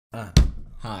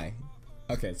Hi.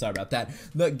 Okay, sorry about that.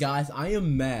 Look, guys, I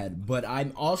am mad, but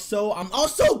I'm also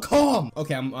calm.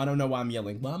 Okay, I don't know why I'm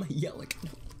yelling, but I'm yelling.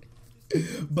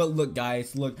 But look,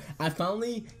 guys, look, I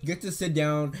finally get to sit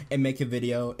down and make a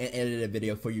video and edit a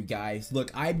video for you guys.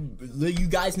 Look, you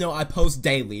guys know I post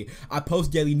daily.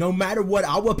 No matter what,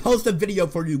 I will post a video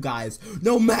for you guys,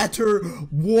 no matter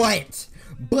what.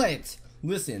 But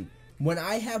listen, when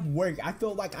I have work, I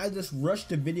feel like I just rush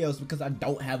the videos because I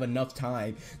don't have enough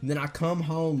time. And then I come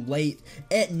home late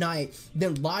at night,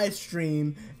 then live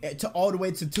stream to all the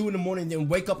way to 2 in the morning, then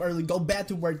wake up early, go back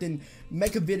to work, then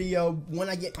make a video when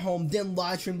I get home, then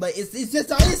live stream. But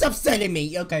it's upsetting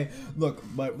me. Okay, look,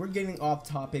 but we're getting off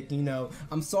topic, you know.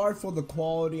 I'm sorry for the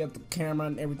quality of the camera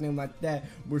and everything like that.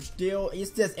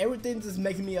 It's just everything's just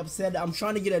making me upset. I'm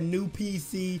trying to get a new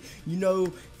PC. You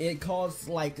know, it costs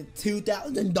like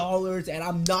 $2,000, and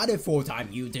I'm not a full-time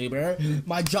YouTuber.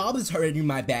 My job is hurting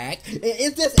my back.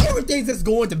 It's just everything's just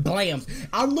going to blams.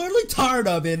 I'm literally tired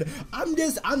of it.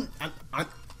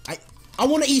 I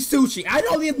want to eat sushi. I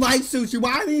don't even like sushi.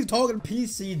 Why are you talking?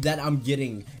 PC that I'm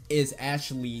getting is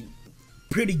actually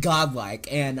pretty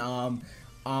godlike, and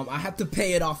I have to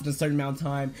pay it off in a certain amount of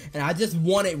time, and I just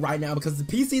want it right now because the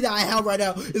PC that I have right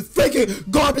now is freaking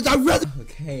garbage.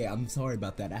 Okay, I'm sorry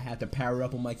about that. I had to power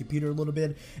up on my computer a little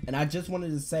bit, and I just wanted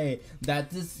to say that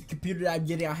this computer that I'm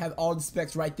getting, I have all the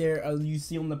specs right there. You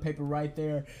see on the paper right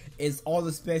there is all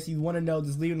the specs. You want to know,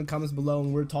 just leave in the comments below,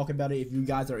 and we'll talk about it if you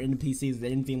guys are into PCs or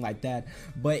anything like that.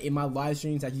 But in my live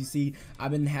streams, as you see,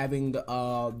 I've been having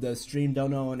the stream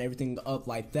dono and everything up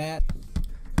like that.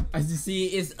 As you see,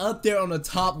 it's up there on the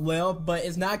top left, but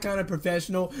it's not kind of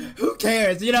professional. Who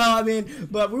cares? You know what I mean?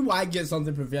 But we might get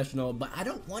something professional, but I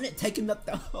don't want it taking up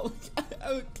the whole,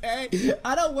 okay?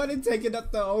 I don't want it taking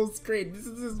up the whole screen. This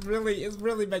is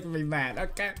really making me mad,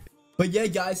 okay? But yeah,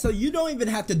 guys, so you don't even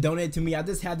have to donate to me. I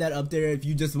just have that up there if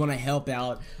you just want to help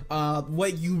out.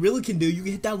 What you really can do, you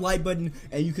can hit that like button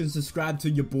and you can subscribe to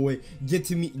your boy. Get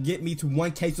me to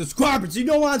 1K subscribers. You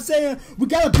know what I'm saying? We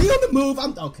gotta be on the move.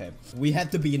 Okay, we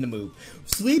have to be in the move.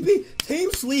 Sleepy,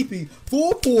 Team Sleepy,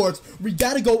 full force. We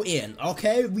gotta go in.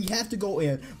 Okay, we have to go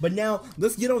in. But now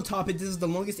let's get on topic. This is the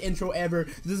longest intro ever.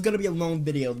 This is gonna be a long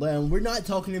video. We're not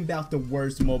talking about the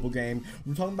worst mobile game.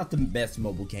 We're talking about the best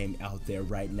mobile game out there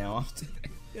right now.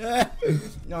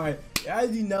 Alright,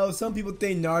 as you know, some people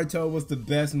think Naruto was the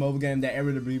best mobile game that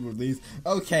ever to be released.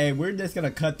 Okay, we're just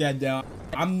gonna cut that down.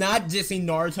 I'm not dissing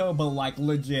Naruto, but like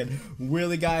legit,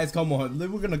 really guys, come on,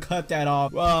 we're gonna cut that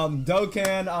off.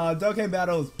 Dokkan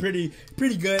Battle is pretty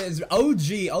good. It's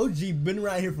OG been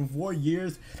around here for 4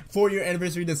 years. 4-year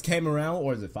anniversary just came around,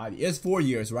 or is it 5 years? It's 4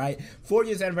 years, right? 4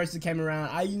 years anniversary came around.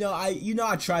 I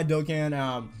tried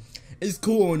Dokkan. It's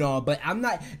cool and all, but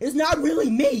it's not really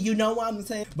me, you know what I'm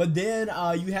saying? But then,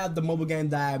 you have the mobile game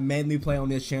that I mainly play on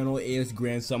this channel is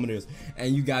Grand Summoners,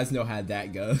 and you guys know how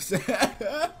that goes.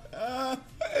 But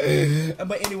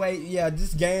anyway, yeah,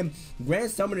 this game,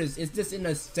 Grand Summoners, is just in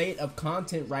a state of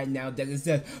content right now that is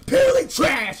just purely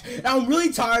trash, and I'm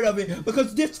really tired of it,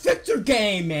 because this fits your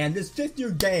game, man, this fits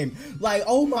your game. Like,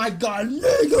 oh my god,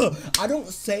 nigga! I don't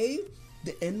say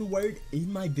the N-word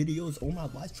in my videos on my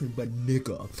live stream, but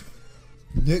nigga.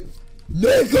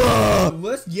 Nigga!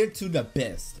 Let's get to the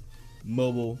best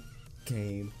mobile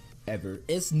game ever.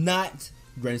 It's not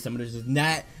Grand Summoners, it's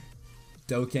not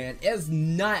Dokkan, it's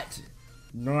not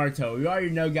Naruto. You already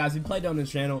know, guys, we played on this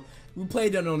channel, we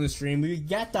played it on the stream, we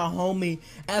got the homie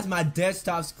as my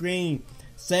desktop screen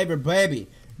saver, baby.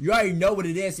 You already know what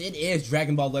it is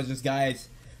Dragon Ball Legends, guys.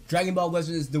 Dragon Ball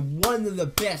Legends is one of the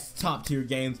best top tier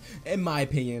games, in my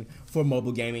opinion, for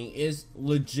mobile gaming. It's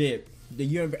legit. The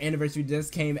year anniversary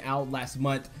just came out last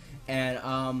month,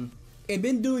 and it's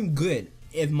been doing good,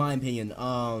 in my opinion.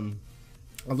 I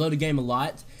love the game a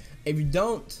lot. If you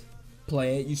don't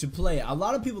play it, you should play it. A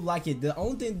lot of people like it. The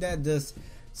only thing that this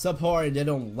subpar they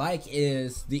don't like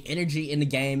is the energy in the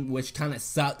game, which kind of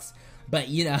sucks. But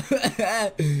you know,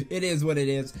 it is what it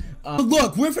is.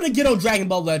 Look, we're gonna get on Dragon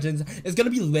Ball Legends. It's gonna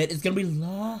be lit. It's gonna be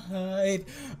live.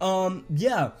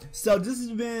 Yeah. So this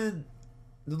has been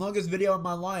the longest video of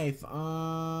my life.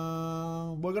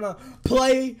 We're gonna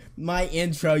play my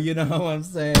intro. You know what I'm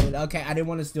saying? Okay, I didn't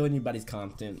want to steal anybody's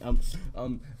content.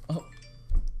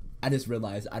 I just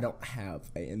realized I don't have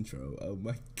an intro. Oh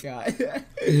my god.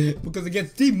 Because it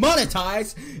gets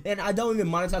demonetized, and I don't even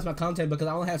monetize my content because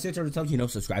I only have 600 subs. You know,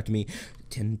 subscribe to me.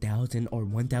 10,000 or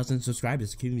 1,000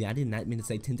 subscribers. Excuse me, I did not mean to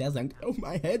say 10,000. Oh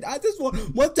my head. I just want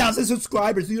 1,000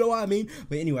 subscribers. You know what I mean?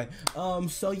 But anyway,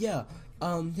 so yeah,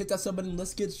 hit that sub button.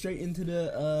 Let's get straight into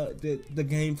the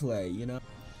gameplay. You know.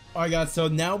 Alright guys, so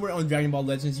now we're on Dragon Ball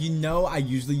Legends. You know I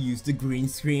usually use the green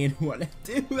screen when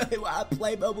I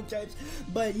play mobile games,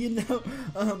 but you know,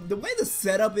 the way the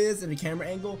setup is and the camera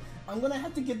angle, I'm gonna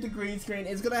have to get the green screen.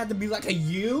 It's gonna have to be like a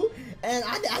U, and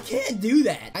I can't do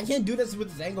that. I can't do this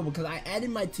with this angle because I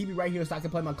added my TV right here so I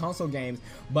can play my console games,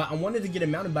 but I wanted to get it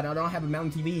mounted, but I don't have a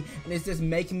mounted TV, and it's just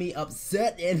making me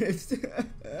upset, and it's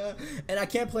and I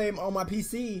can't play them on my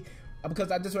PC.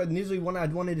 Because I just initially what I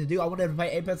wanted to do, I wanted to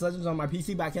play Apex Legends on my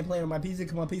PC, but I can't play it on my PC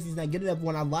because my PC's not good enough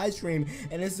when I live stream,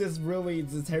 and it's just really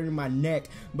just hurting my neck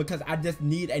because I just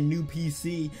need a new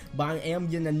PC. But I am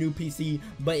getting a new PC,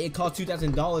 but it costs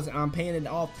 $2,000 and I'm paying it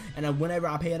off. And whenever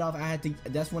I pay it off, I have to.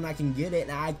 That's when I can get it,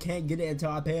 and I can't get it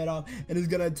until I pay it off, and it's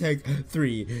gonna take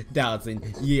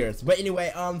 3,000 years. But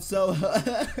anyway, so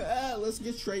let's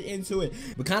get straight into it.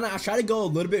 But I try to go a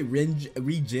little bit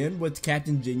regen with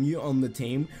Captain Jinyu on the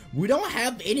team. We don't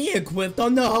have any equipped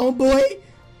on the homeboy,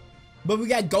 but we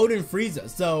got Golden Frieza,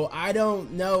 so I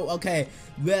don't know. Okay,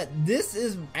 but this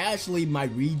is actually my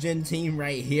regen team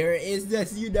right here. Is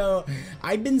this, you know,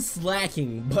 I've been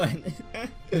slacking, but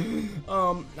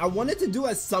I wanted to do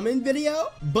a summon video,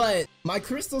 but my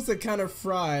crystals are kind of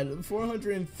fried.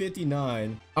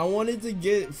 459. I wanted to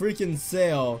get freaking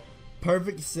Cell,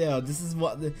 perfect Cell. This is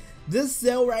what this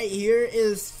cell right here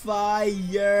is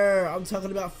fire. I'm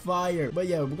talking about fire. But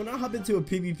yeah, we're gonna hop into a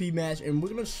PvP match and we're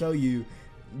gonna show you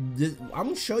this. I'm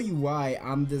gonna show you why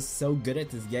I'm just so good at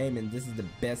this game, and this is the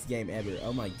best game ever.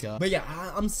 Oh my god. But yeah,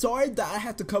 I'm sorry that I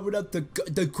have to cover up the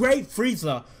great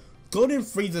Frieza, Golden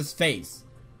Frieza's face.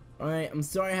 Alright, I'm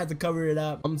sorry I had to cover it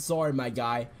up. I'm sorry, my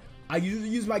guy. I usually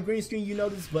use my green screen, you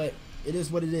notice, but it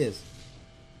is what it is.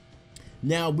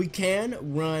 Now, we can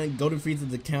run Golden Frieza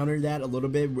to counter that a little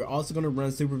bit. We're also going to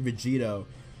run Super Vegito.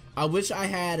 I wish I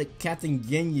had Captain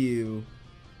Ginyu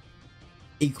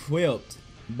equipped,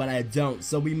 but I don't.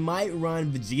 So we might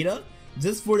run Vegeta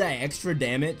just for that extra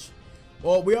damage.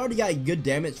 Well, we already got good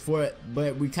damage for it,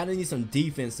 but we kind of need some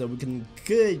defense, so we could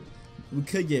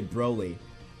get Broly.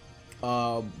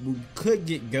 We could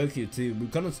get Goku too. We're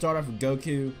going to start off with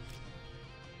Goku.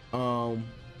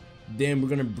 Then we're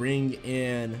going to bring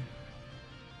in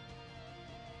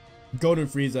Golden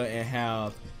Frieza and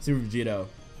have Super Vegito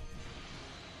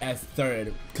as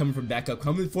third, coming from backup,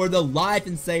 coming for the life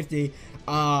and safety.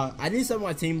 I need some of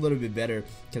my team a little bit better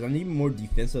because I need more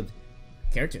defensive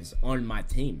characters on my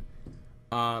team.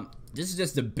 This is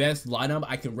just the best lineup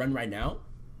I can run right now.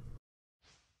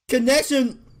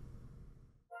 Connection!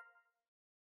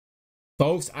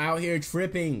 Folks out here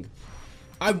tripping.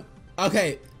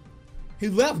 Okay. He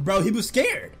left, bro. He was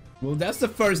scared. Well, that's the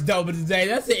first dub of the day.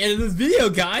 That's the end of this video,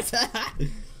 guys.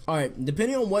 Alright,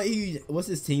 depending on what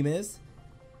his team is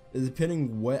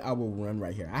depending what I will run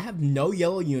right here. I have no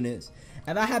yellow units.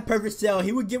 If I had perfect Cell,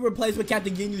 he would get replaced with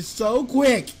Captain Ginyu so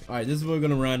quick. Alright, this is what we're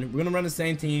gonna run. We're gonna run the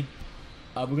same team.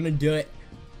 We're gonna do it.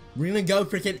 We're gonna go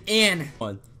freaking in.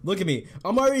 Look at me.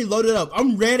 I'm already loaded up.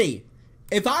 I'm ready.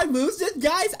 If I lose this,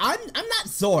 guys, I'm not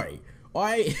sorry.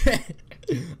 Alright.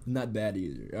 Not bad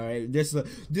either. Alright, just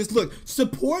look,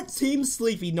 support Team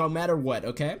Sleepy no matter what,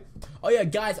 okay? Oh yeah,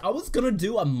 guys, I was gonna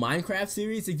do a Minecraft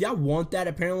series. If y'all want that,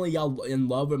 apparently y'all in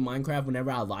love with Minecraft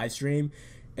whenever I live stream.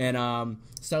 And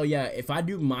so yeah, if I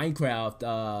do Minecraft,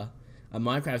 a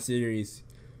Minecraft series,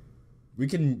 we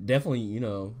can definitely, you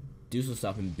know, do some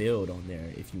stuff and build on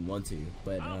there if you want to.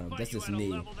 But that's just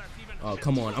me. Oh,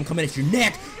 come on, I'm coming at your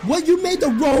neck. What, you made the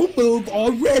wrong move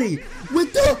already. We're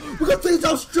gonna play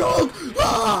so strong.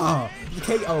 Ah!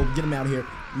 Okay, oh, get him out of here.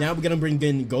 Now we're gonna bring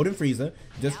in Golden Frieza.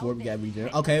 Just for we got regen.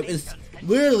 Okay, it's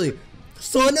literally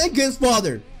son against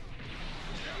father.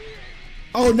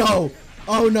 Oh no,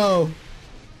 oh no.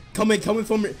 Come in. Oh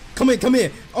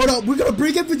no, we're gonna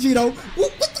bring in Vegito.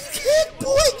 What the heck,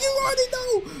 boy? You already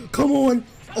know. Come on.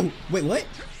 Oh, wait, what?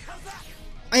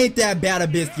 Ain't that bad a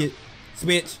biscuit.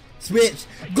 Switch.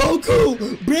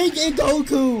 Goku! Bring in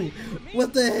Goku!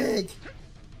 What the heck?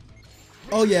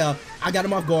 Oh yeah, I got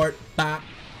him off guard. Bop.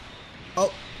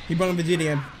 Oh, he brought in Vegeta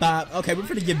in. Bop. Okay, we're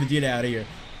gonna get Vegeta out of here.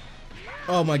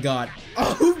 Oh my god.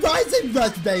 Oh, Rising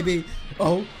Rush, baby!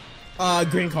 Oh,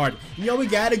 green card. You know, we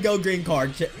gotta go green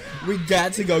card. We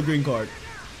got to go green card.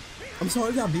 I'm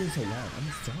sorry about being so loud.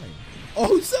 I'm sorry.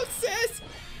 Oh, success!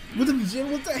 With the Vegeta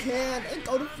with the hand and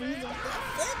go to Frieza.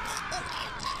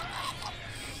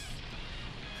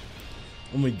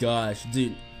 Oh my gosh,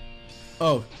 dude.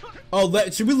 Oh,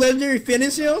 should we legendary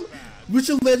finish him? We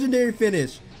should legendary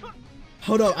finish.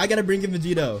 Hold up, I gotta bring in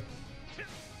Vegito.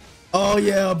 Oh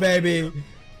yeah, baby.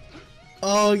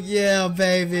 Oh yeah,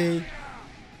 baby.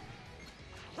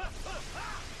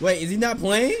 Wait, is he not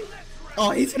playing?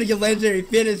 Oh, he's gonna get legendary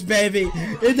finish, baby.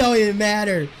 It don't even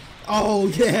matter. Oh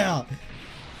yeah.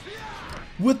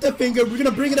 With the finger, we're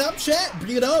gonna bring it up, chat.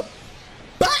 Bring it up.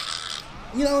 Bah!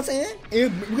 You know what I'm saying?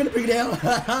 And we're gonna bring it down.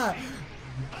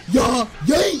 Yeah,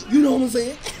 yay! You know what I'm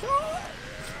saying?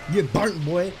 Get burnt,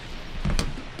 boy.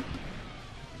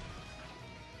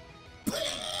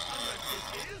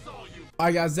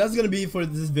 Alright guys, that's gonna be it for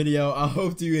this video. I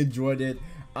hope you enjoyed it.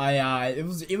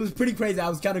 It was pretty crazy. I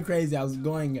was kind of crazy. I was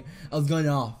going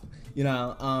off, you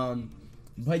know.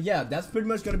 But yeah, that's pretty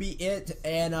much gonna be it.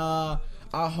 And I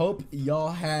hope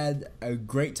y'all had a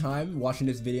great time watching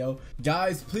this video.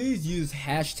 Guys, please use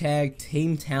hashtag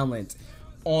Team Talent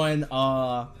on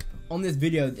this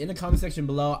video in the comment section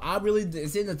below.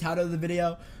 It's in the title of the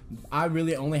video. I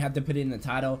really only have to put it in the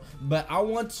title, but I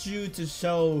want you to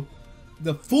show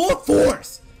the full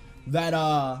force that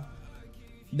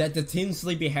that the Team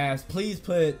Sleepy has. Please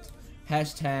put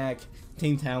hashtag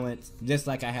Team Talent just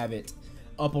like I have it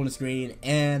up on the screen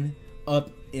and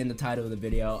up in the title of the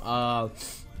video.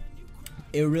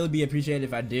 It would really be appreciated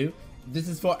if I do. This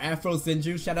is for Afro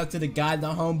Senju. Shout out to the guy,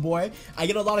 the homeboy. I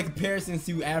get a lot of comparisons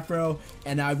to Afro,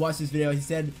 and I watched this video. He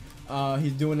said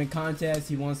he's doing a contest.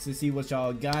 He wants to see what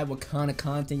y'all got, what kind of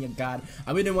content you got.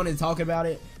 I really didn't want to talk about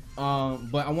it,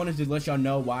 but I wanted to let y'all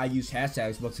know why I use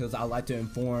hashtags, because I like to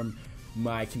inform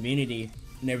my community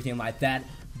and everything like that.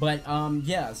 But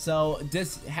yeah, so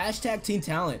this hashtag Team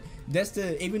Talent, that's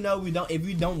the, even though if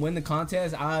we don't win the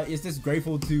contest, it's just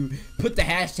grateful to put the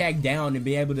hashtag down and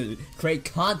be able to create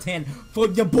content for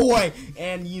your boy.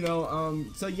 And you know,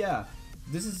 so yeah,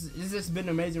 this has been an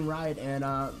amazing ride, and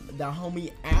the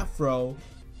homie Afro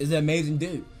is an amazing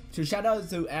dude. So shout out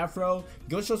to Afro.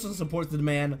 Go show some support to the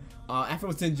man.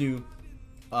 Afro Senju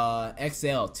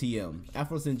XLTM.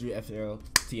 Afro Senju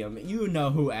XLTM. You know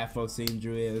who Afro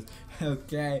Senju is.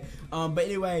 Okay. But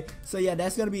anyway, so yeah,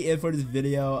 that's gonna be it for this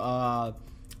video.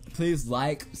 Please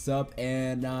like, sub,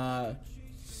 and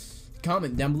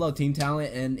comment down below Team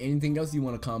Talent and anything else you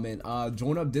want to comment.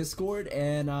 Join up Discord,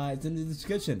 and it's in the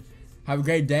description. Have a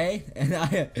great day, and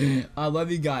I love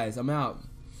you guys. I'm out.